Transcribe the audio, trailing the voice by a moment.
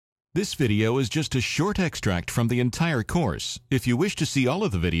This video is just a short extract from the entire course. If you wish to see all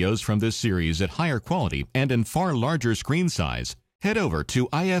of the videos from this series at higher quality and in far larger screen size, head over to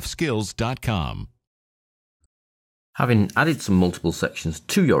ifskills.com. Having added some multiple sections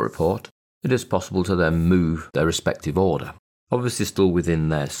to your report, it is possible to then move their respective order, obviously still within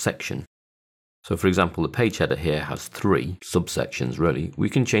their section. So for example, the page header here has 3 subsections really. We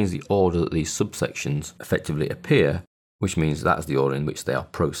can change the order that these subsections effectively appear, which means that's the order in which they are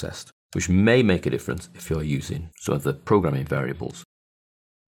processed, which may make a difference if you're using some of the programming variables.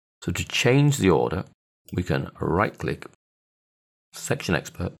 So to change the order, we can right-click, Section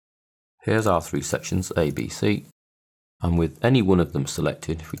Expert. Here's our 3 sections, A, B, C, and with any one of them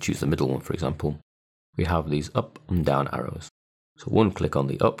selected, if we choose the middle one for example, we have these up and down arrows. So one click on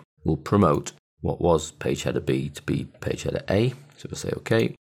the up will promote what was page header B to be page header A. So if I say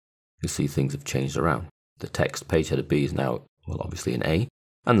OK, you'll see things have changed around. The text page header B is now, well, obviously in A,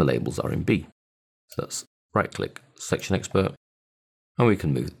 and the labels are in B. So let's right-click Section Expert, and we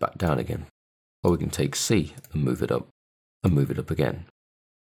can move it back down again. Or we can take C and move it up again.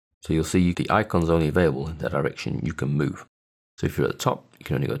 So you'll see the icon's only available in the direction you can move. So if you're at the top, you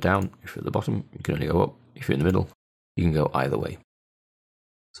can only go down. If you're at the bottom, you can only go up. If you're in the middle, you can go either way.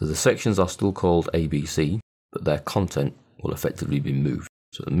 So the sections are still called A, B, C, but their content will effectively be moved.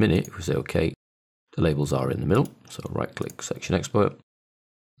 So at the minute, if we say OK, the labels are in the middle, so right-click Section Expert.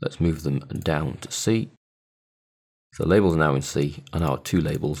 Let's move them down to C. So the labels are now in C, and our 2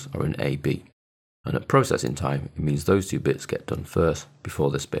 labels are in A, B. And at processing time, it means those 2 bits get done first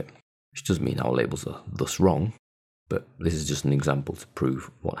before this bit, which does mean our labels are thus wrong, but this is just an example to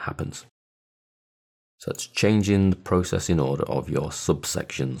prove what happens. So it's changing the processing order of your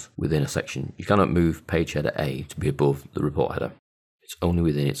subsections within a section. You cannot move page header A to be above the report header. It's only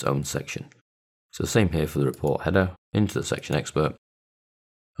within its own section. So the same here for the report header, into the Section Expert,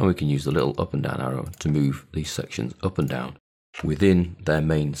 and we can use the little up and down arrow to move these sections up and down within their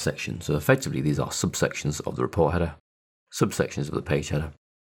main section. So effectively these are subsections of the report header, subsections of the page header,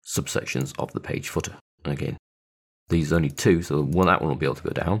 subsections of the page footer. And again, these are only 2, so that one will be able to go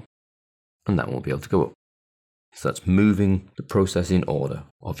down, and that one will be able to go up. So that's moving the processing order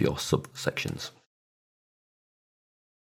of your subsections.